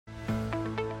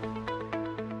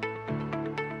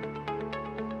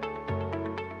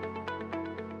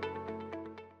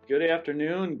Good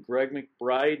afternoon. Greg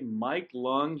McBride, Mike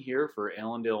Lung here for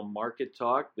Allendale Market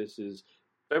Talk. This is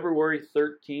February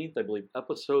 13th, I believe,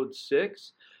 episode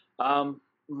 6.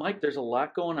 Mike, there's a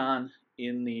lot going on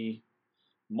in the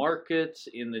markets,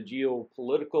 in the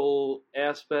geopolitical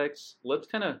aspects. Let's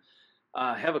kind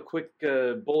of have a quick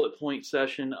bullet point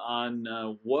session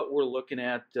on what we're looking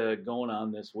at going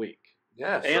on this week.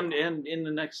 Yeah, and in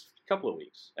the next couple of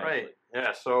weeks. Actually. Right.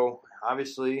 Yeah. So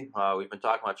obviously, we've been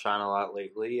talking about China a lot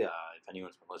lately. If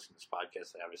anyone's been listening to this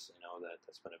podcast, they obviously know that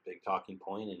that's been a big talking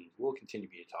point, and will continue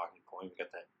to be a talking point. We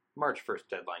got that March 1st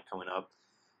deadline coming up.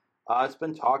 It's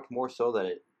been talked more so that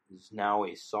it is now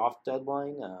a soft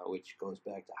deadline, which goes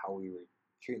back to how we were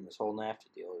treating this whole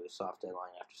NAFTA deal. It was soft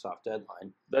deadline after soft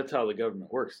deadline. That's how the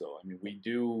government works, though. I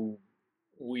mean,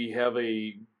 we have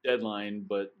a deadline,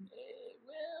 but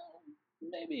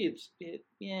maybe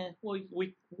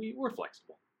we're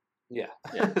flexible. Yeah.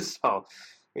 So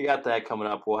we got that coming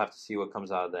up. We'll have to see what comes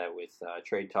out of that with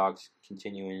trade talks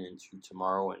continuing into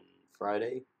tomorrow and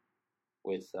Friday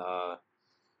with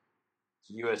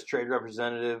U.S. Trade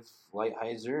Representative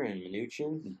Lighthizer and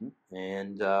Mnuchin. Mm-hmm.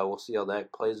 And we'll see how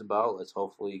that plays about. Let's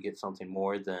hopefully get something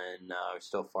more than we're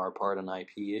still far apart on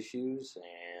IP issues,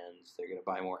 and they're going to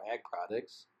buy more ag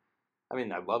products. I mean,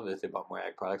 I'd love it if they bought more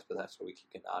ag products, but that's what we keep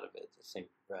getting out of it, the same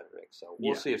rhetoric. So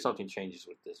we'll see if something changes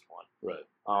with this one.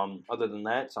 Right. Other than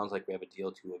that, it sounds like we have a deal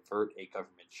to avert a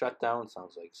government shutdown. It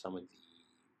sounds like some of the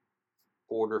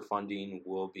border funding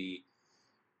will be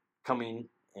coming,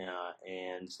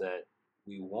 and that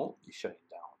we won't be shutting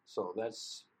down. So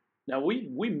that's... Now, we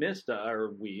missed, but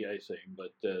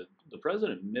the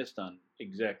president missed on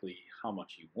exactly how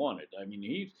much he wanted. I mean,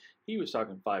 he was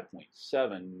talking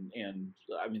 5.7, and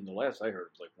I mean, the last I heard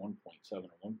was like 1.7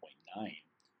 or 1.9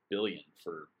 billion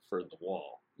for the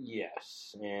wall.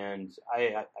 Yes, and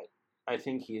I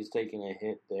think he is taking a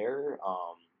hit there,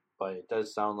 but it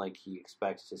does sound like he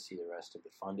expects to see the rest of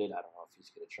it funded. I don't know if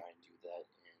he's going to try and do that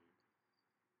in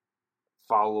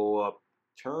follow-up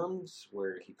terms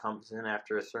where he comes in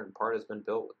after a certain part has been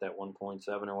built with that 1.7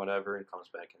 or whatever and comes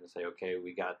back in and say, okay,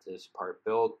 we got this part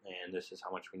built and this is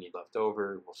how much we need left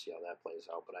over. We'll see how that plays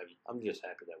out. But I'm just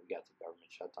happy that we got the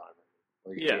government shutdown.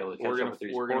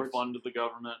 We're going to fund the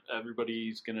government.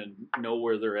 Everybody's going to know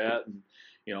where they're at, and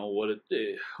you know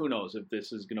who knows if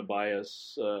this is going to buy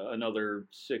us another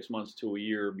 6 months to a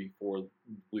year before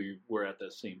we're at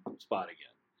that same spot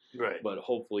again. Right. But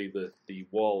hopefully the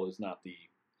wall is not the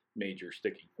major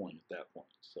sticking point at that point.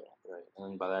 So right, and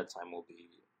then by that time we'll be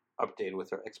updated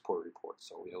with our export report,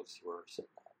 so we'll see where we're sitting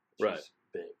at. Right. Is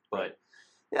big, but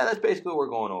yeah, that's basically what we're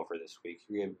going over this week.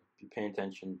 We're going to be paying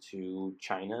attention to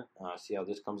China, see how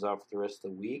this comes out for the rest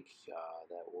of the week.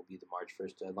 That will be the March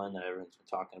 1st deadline that everyone's been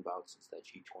talking about since that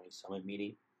G20 summit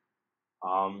meeting.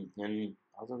 And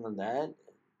other than that,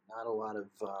 not a lot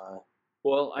of.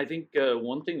 Well, I think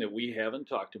one thing that we haven't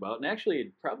talked about, and actually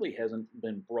it probably hasn't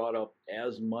been brought up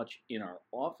as much in our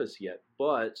office yet,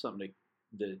 but something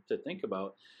to think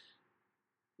about,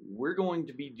 we're going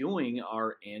to be doing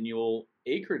our annual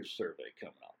acreage survey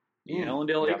coming up, the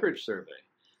Allendale Acreage Survey.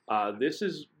 This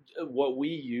is what we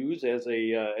use as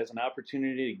an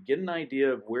opportunity to get an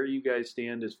idea of where you guys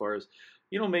stand as far as,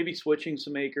 maybe switching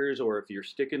some acres, or if you're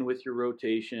sticking with your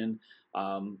rotation.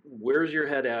 Where's your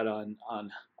head at on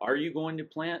are you going to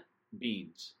plant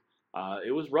beans?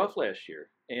 It was rough last year,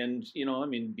 and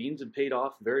beans have paid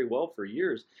off very well for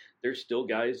years. There's still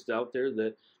guys out there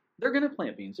that they're going to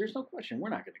plant beans. There's no question. We're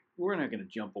not going to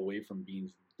jump away from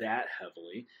beans that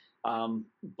heavily.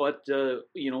 But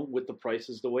with the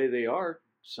prices the way they are,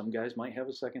 some guys might have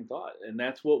a second thought, and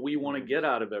that's what we want to get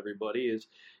out of everybody is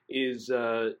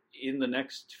in the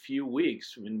next few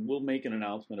weeks, and we'll make an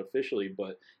announcement officially,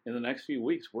 but in the next few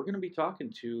weeks, we're going to be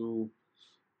talking to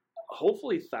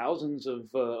hopefully thousands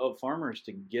of farmers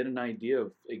to get an idea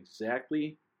of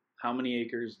exactly how many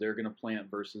acres they're going to plant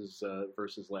versus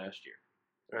last year.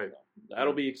 Right. So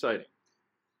that'll be exciting.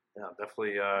 Yeah,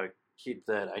 definitely keep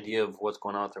that idea of what's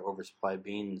going on with their oversupplied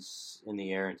beans in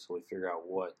the air until we figure out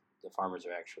what the farmers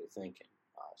are actually thinking.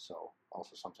 So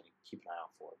also something to keep an eye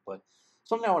out for. But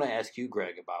something I want to ask you,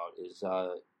 Greg, about is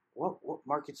what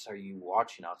markets are you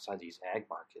watching outside these ag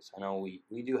markets? I know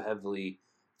we do heavily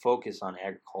focus on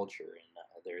agriculture,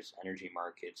 and there's energy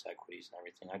markets, equities, and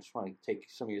everything. I just want to take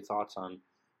some of your thoughts on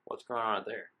what's going on out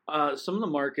there. Some of the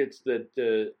markets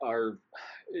that are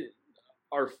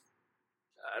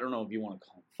I don't know if you want to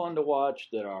call them fun to watch,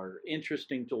 that are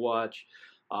interesting to watch.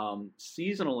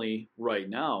 Seasonally right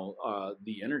now,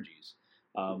 the energies.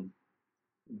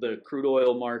 The crude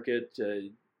oil market,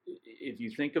 if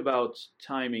you think about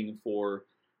timing for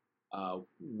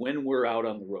when we're out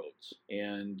on the roads,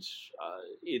 and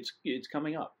it's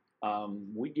coming up.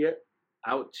 We get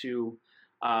out to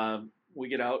we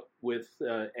get out with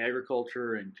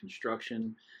agriculture and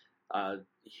construction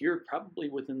here probably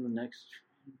within the next,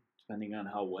 depending on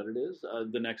how wet it is,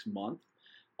 the next month,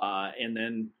 and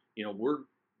then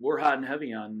we're hot and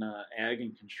heavy on ag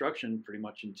and construction pretty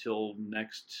much until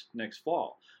next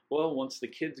fall. Well, once the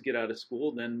kids get out of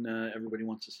school, then everybody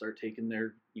wants to start taking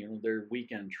their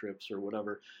weekend trips or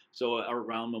whatever. So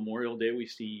around Memorial Day, we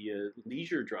see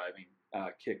leisure driving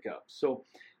kick up. So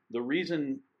the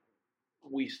reason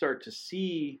we start to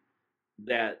see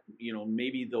that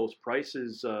maybe those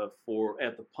prices for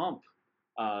at the pump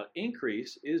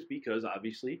increase is because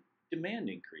obviously demand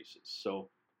increases. So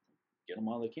get them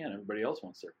while they can. Everybody else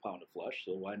wants their pound of flesh,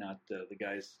 so why not the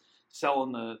guys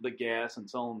selling the gas and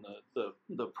selling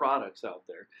the products out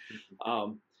there?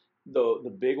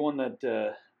 The big one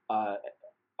that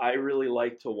I really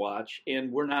like to watch,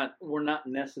 and we're not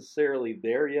necessarily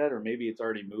there yet, or maybe it's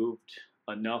already moved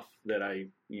enough that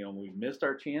we've missed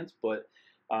our chance, but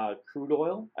crude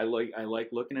oil. I like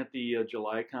looking at the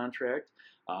July contract.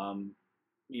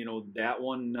 That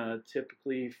one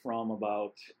typically from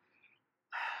about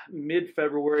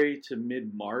mid-February to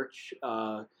mid-March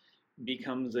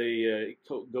becomes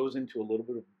goes into a little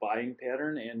bit of buying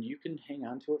pattern, and you can hang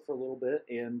on to it for a little bit,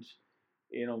 and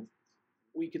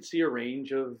we could see a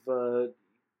range of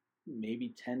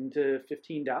maybe $10 to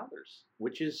 $15,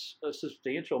 which is a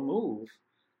substantial move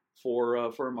for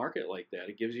a market like that.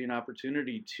 It gives you an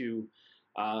opportunity to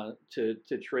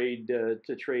trade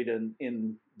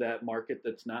in that market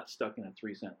that's not stuck in a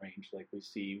 3-cent range like we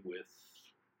see with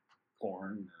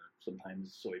corn or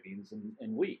sometimes soybeans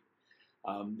and wheat.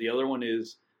 The other one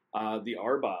is the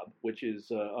RBOB, which is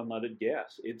unleaded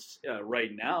gas. It's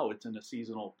right now it's in a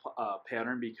seasonal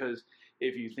pattern, because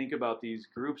if you think about these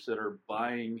groups that are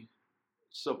buying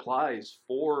supplies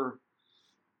for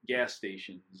gas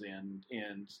stations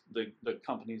and the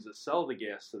companies that sell the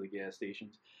gas to the gas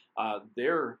stations,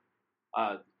 they're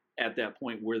at that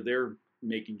point where they're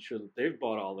making sure that they've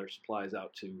bought all their supplies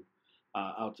out to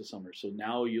summer. So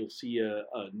now you'll see a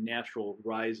natural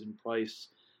rise in price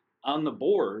on the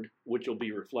board, which will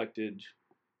be reflected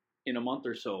in a month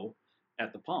or so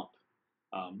at the pump.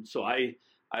 So I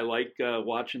like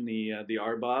watching the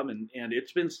RBOB, and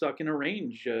it's been stuck in a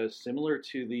range similar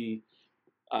to the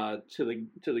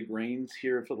grains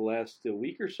here for the last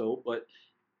week or so, but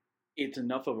it's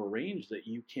enough of a range that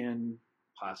you can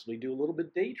possibly do a little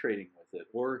bit day trading with it.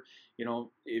 Or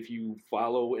if you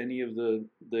follow any of the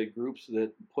groups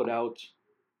that put out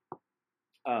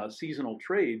seasonal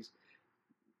trades,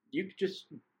 you could just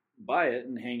buy it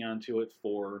and hang on to it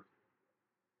for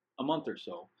a month or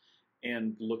so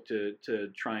and look to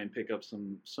try and pick up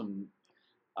some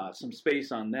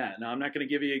space on that. Now, I'm not going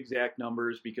to give you exact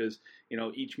numbers because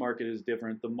each market is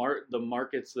different. The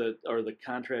markets that are the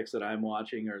contracts that I'm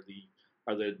watching are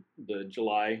the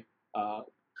July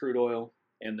crude oil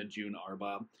and the June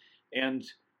RBOB, and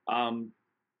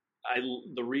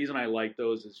the reason I like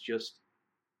those is just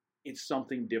it's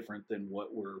something different than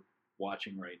what we're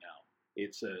watching right now.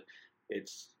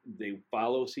 They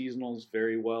follow seasonals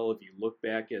very well. If you look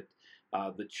back at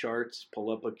the charts,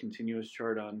 pull up a continuous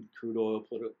chart on crude oil,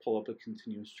 pull up a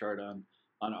continuous chart on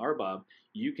RBOB,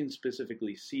 you can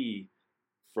specifically see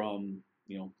from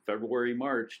February,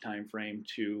 March timeframe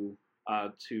to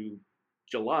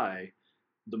July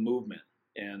the movement,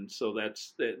 and so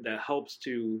that helps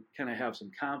to kind of have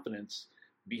some confidence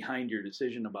behind your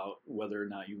decision about whether or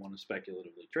not you want to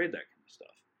speculatively trade that kind of stuff.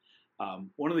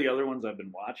 One of the other ones I've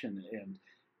been watching, and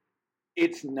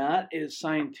it's not as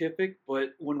scientific,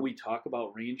 but when we talk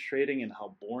about range trading and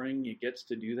how boring it gets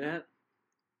to do that,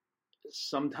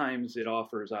 sometimes it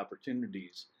offers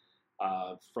opportunities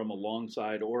from a long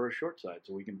side or a short side.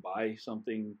 So we can buy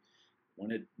something when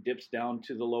it dips down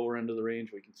to the lower end of the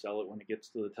range. We can sell it when it gets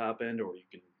to the top end, or you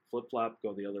can flip-flop,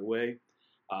 go the other way.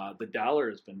 The dollar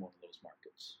has been one of those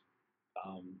markets.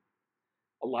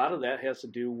 A lot of that has to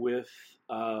do with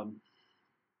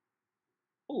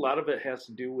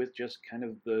just kind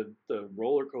of the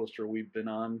roller coaster we've been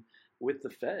on with the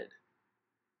Fed.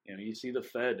 You see the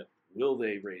Fed, will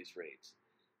they raise rates?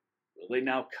 Will they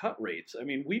now cut rates? I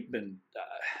mean, we've been,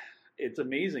 it's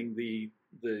amazing the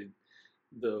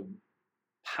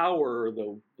power,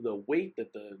 the weight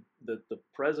that the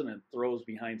president throws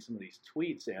behind some of these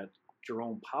tweets at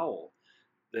Jerome Powell,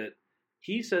 that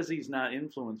he says he's not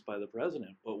influenced by the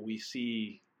president, but we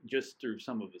see just through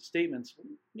some of his statements,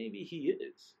 maybe he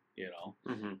is,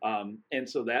 Mm-hmm. And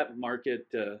so that market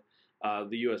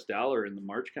The U.S. dollar in the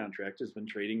March contract has been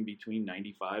trading between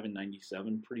 95 and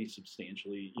 97 pretty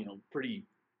substantially, pretty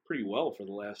well for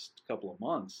the last couple of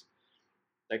months.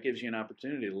 That gives you an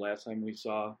opportunity. The last time we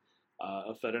saw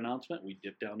a Fed announcement, we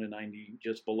dipped down to 90,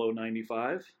 just below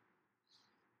 95.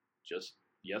 Just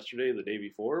yesterday, the day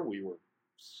before, we were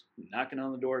knocking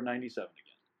on the door at 97 again.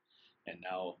 And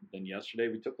then yesterday,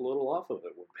 we took a little off of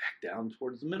it. We're back down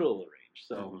towards the middle of the range.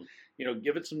 So,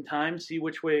 give it some time, see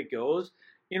which way it goes.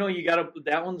 You got to,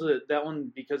 that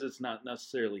one, because it's not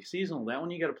necessarily seasonal, that one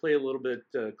you got to play a little bit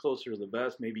closer to the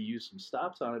vest, maybe use some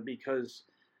stops on it, because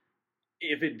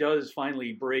if it does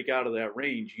finally break out of that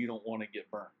range, you don't want to get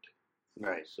burned.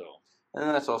 Right. So. And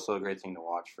that's also a great thing to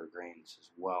watch for grains as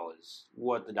well, is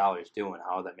what the dollar is doing,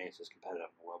 how that makes us competitive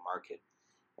in the world market.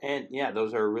 And yeah,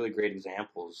 those are really great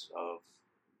examples of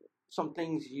some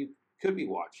things you could be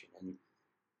watching. And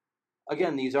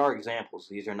again, these are examples.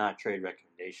 These are not trade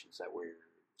recommendations that we're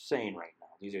saying right now.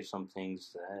 These are some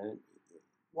things that,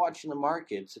 watching the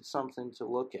markets, it's something to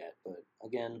look at. But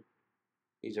again,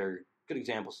 these are good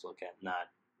examples to look at, not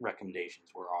recommendations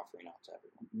we're offering out to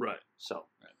everyone. Right. So,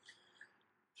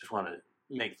 just want to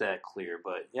make that clear.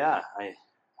 But yeah, I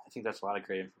think that's a lot of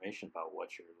great information about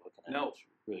what you're looking at. No. It's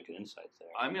really good insights there.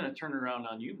 I'm going to turn it around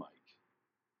on you, Mike.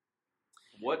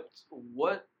 What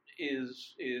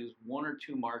is one or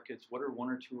two markets? What are one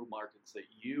or two markets that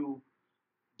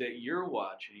you're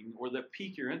watching or that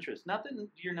pique your interest? Not that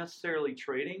you're necessarily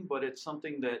trading, but it's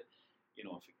something that, if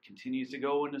it continues to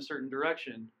go in a certain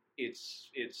direction, it's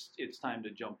time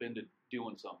to jump into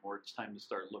doing something, or it's time to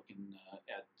start looking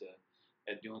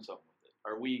at doing something with it.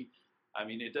 Are we? I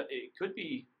mean, it could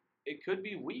be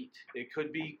wheat. It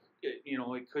could be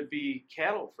it could be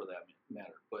cattle for that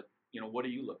matter. But what are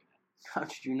you looking at? How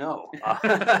did you know?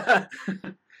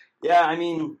 Yeah, I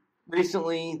mean,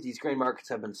 recently these grain markets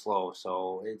have been slow,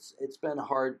 so it's been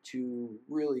hard to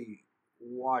really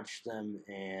watch them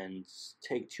and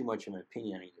take too much of an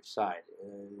opinion on either side.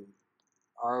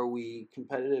 Are we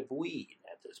competitive wheat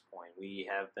at this point? We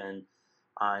have been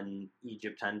on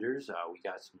Egypt tenders. We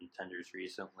got some tenders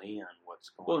recently on what's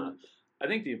going on. I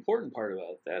think the important part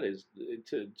about that is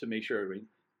to make sure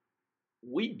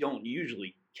we don't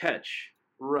usually catch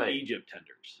Egypt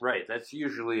tenders. Right. That's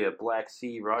usually a Black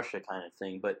Sea, Russia kind of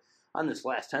thing. But on this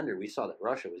last tender, we saw that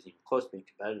Russia was even close to being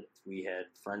competitive. We had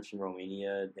French and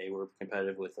Romania. They were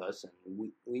competitive with us, and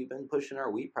we've been pushing our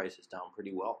wheat prices down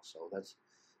pretty well. So that's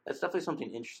definitely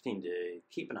something interesting to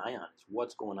keep an eye on, is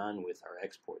what's going on with our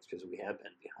exports, because we have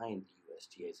been behind the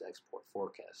USDA's export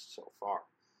forecast so far.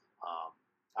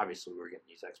 Obviously, we're getting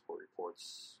these export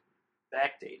reports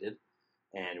backdated,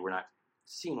 and we're not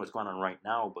seeing what's going on right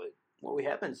now, but what we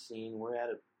have been seeing,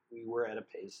 we were at a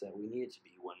pace that we needed to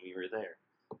be when we were there.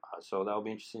 So that'll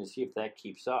be interesting to see if that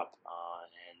keeps up,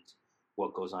 and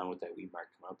what goes on with that wheat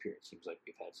market coming up here. It seems like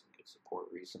we've had some good support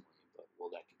recently, but will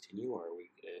that continue, or are we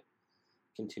going to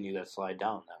continue that slide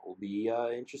down? That will be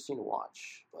interesting to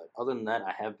watch. But other than that,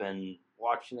 I have been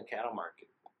watching the cattle market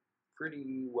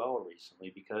pretty well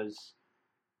recently, because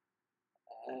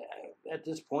at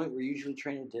this point, we're usually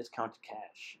trading a discount to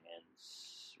cash, and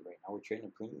right now we're trading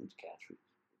a premium to cash.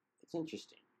 It's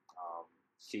interesting.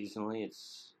 Seasonally,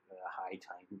 it's a high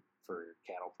time for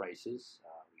cattle prices.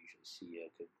 We usually see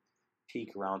it could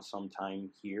peak around sometime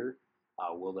here.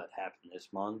 Will that happen this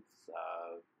month?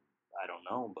 I don't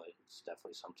know, but it's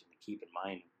definitely something to keep in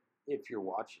mind if you're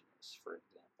watching this, for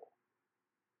example.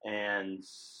 And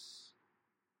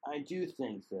I do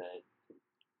think that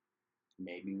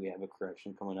maybe we have a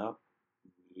correction coming up.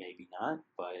 Maybe not,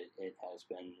 but it has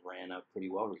been ran up pretty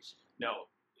well recently. Now,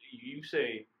 you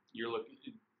say you're looking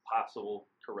at possible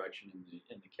correction in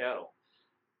the cattle.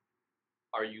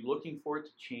 Are you looking for it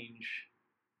to change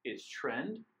its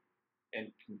trend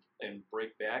and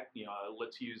break back?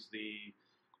 Let's use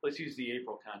the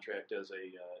April contract as an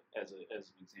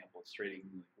example. It's trading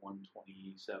like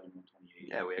 127, 128.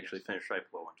 Yeah, we actually finished right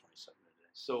below 127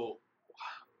 today. So,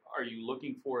 are you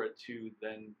looking for it to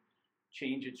then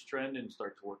change its trend and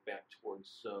start to work back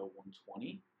towards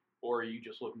 120, or are you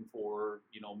just looking for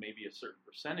maybe a certain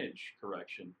percentage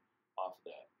correction off of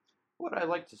that? What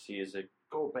I'd like to see is it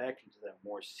go back into that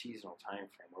more seasonal time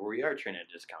frame where we are trading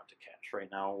a discount to cash. Right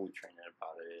now, we're trading at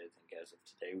about I think as of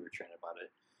today, we were trading about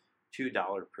a $2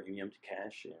 premium to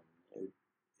cash, and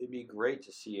it'd be great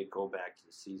to see it go back to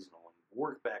the seasonal and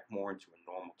work back more into a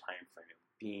normal time frame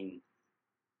of being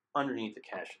underneath the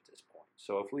cash at this point.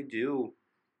 So if we do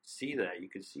see that, you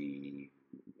could see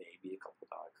maybe a couple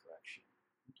dollar correction.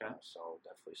 Okay. So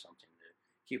definitely something to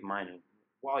keep in mind. And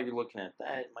while you're looking at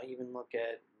that, you might even look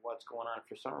at what's going on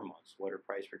for summer months. What are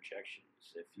price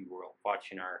projections? If you were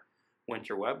watching our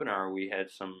winter webinar, we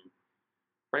had some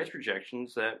price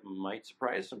projections that might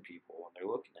surprise some people when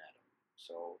they're looking at them.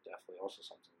 So definitely also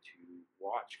something to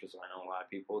watch, because I know a lot of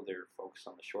people, they're focused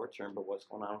on the short term, but what's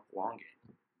going on with the long game?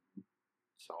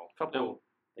 So a couple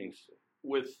things.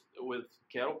 With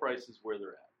cattle prices where they're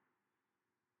at,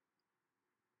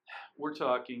 we're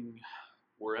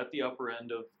at the upper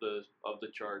end of the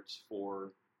charts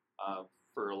for a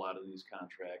lot of these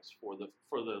contracts for the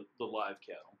live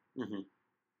cattle. Mm-hmm.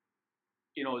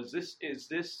 You know, is this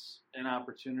an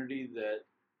opportunity that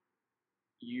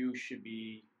we should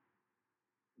be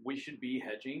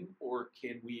hedging, or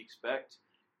can we expect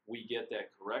we get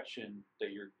that correction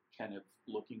that you're kind of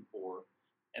looking for,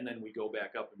 and then we go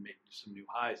back up and make some new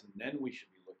highs, and then we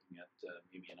should be looking at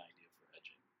maybe an idea for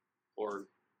hedging? Or,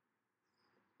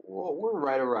 well, we're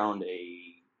right around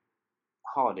a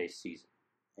holiday season,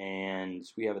 and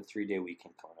we have a 3-day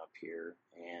weekend coming up here.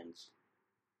 And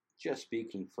just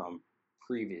speaking from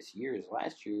previous years,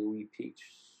 last year we peaked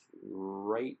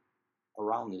right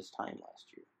around this time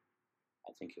last year.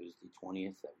 I think it was the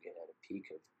 20th that we had a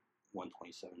peak of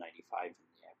 127.95 in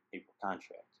the April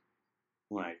contract.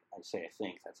 When I say I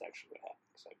think, that's actually what happened.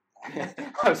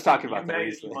 Because I was talking about that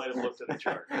recently. You might have looked at a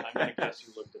chart. I'm going to guess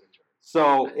you looked at a chart.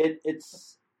 So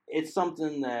it's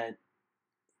something that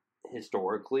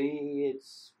historically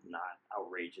it's not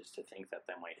outrageous to think that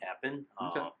might happen.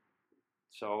 Okay.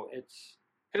 So it's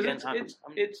because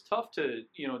it's tough to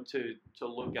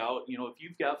look out. You know, if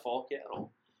you've got fall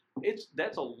cattle,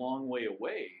 that's a long way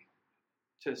away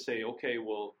to say, okay,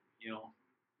 well, you know,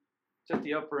 it's at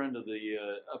the upper end of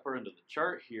the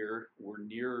chart here. We're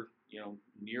near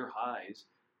highs.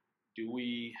 Do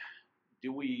we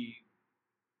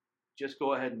just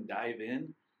go ahead and dive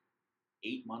in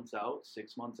 8 months out,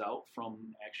 6 months out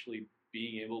from actually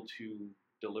being able to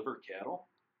deliver cattle?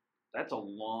 That's a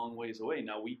long ways away.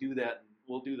 Now we'll do that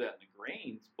in the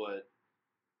grains, but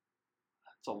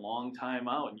it's a long time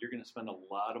out, and you're going to spend a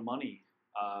lot of money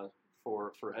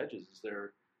for hedges. Is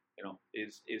there,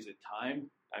 is it time?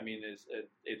 I mean,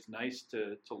 it's nice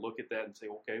to look at that and say,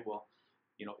 okay, well,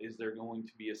 is there going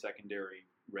to be a secondary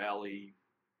rally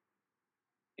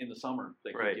in the summer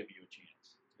that could give you a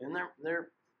chance? And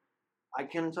there, I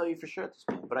can't tell you for sure at this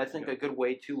point, but I think a good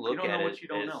way to look at it, you don't know what you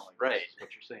don't know. Right, that's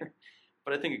what you're saying.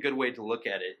 But I think a good way to look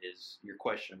at it is your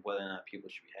question of whether or not people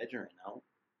should be hedging right now.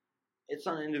 It's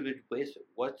on an individual basis.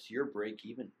 What's your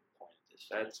break-even point at this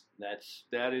time?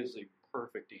 That is a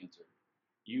perfect answer.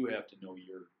 You have to know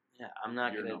your. Yeah, I'm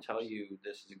not going to tell you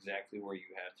this is exactly where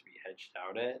you have to be hedged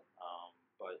out at,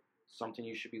 but something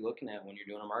you should be looking at when you're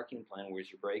doing a marketing plan. Where's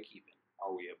your break-even?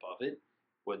 Are we above it?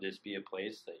 Would this be a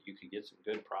place that you could get some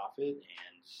good profit,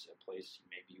 and a place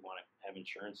maybe you want to have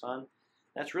insurance on?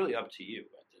 That's really up to you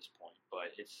at this point.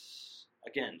 But it's,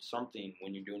 again, something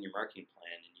when you're doing your marketing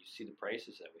plan and you see the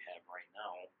prices that we have right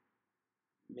now,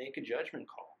 make a judgment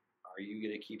call. Are you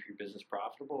going to keep your business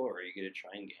profitable, or are you going to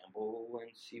try and gamble and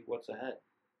see what's ahead?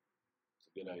 It's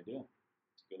a good idea.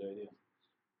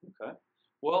 Okay.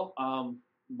 Well,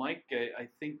 Mike, I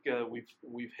think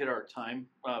we've hit our time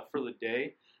for the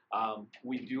day.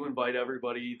 We do invite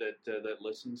everybody that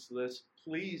listens to this.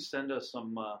 Please send us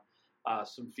some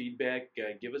feedback.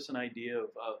 Give us an idea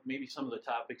of maybe some of the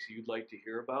topics you'd like to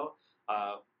hear about.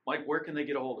 Mike, where can they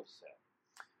get a hold of us at?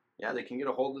 Yeah, they can get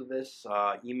a hold of this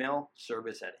email,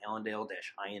 service at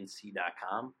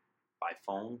allendale-inc.com, by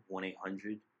phone,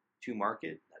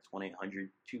 1-800-2-MARKET. That's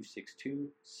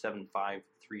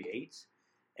 1-800-262-7538.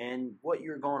 And what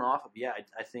you're going off of, I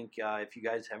think if you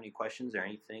guys have any questions or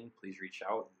anything, please reach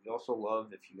out. We also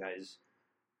love if you guys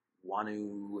want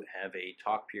to have a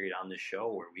talk period on this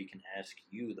show where we can ask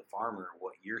you, the farmer,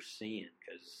 what you're seeing,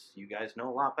 because you guys know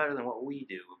a lot better than what we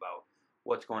do about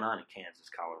what's going on in Kansas,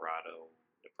 Colorado,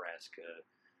 Nebraska,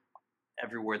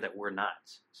 everywhere that we're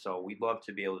not. So we'd love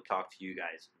to be able to talk to you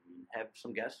guys and have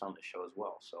some guests on the show as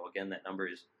well. So again, that number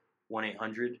is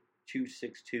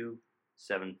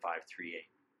 1-800-262-7538.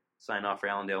 Sign off for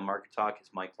Allendale Market Talk.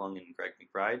 It's Mike Lung and Greg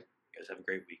McBride. You guys have a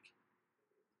great week.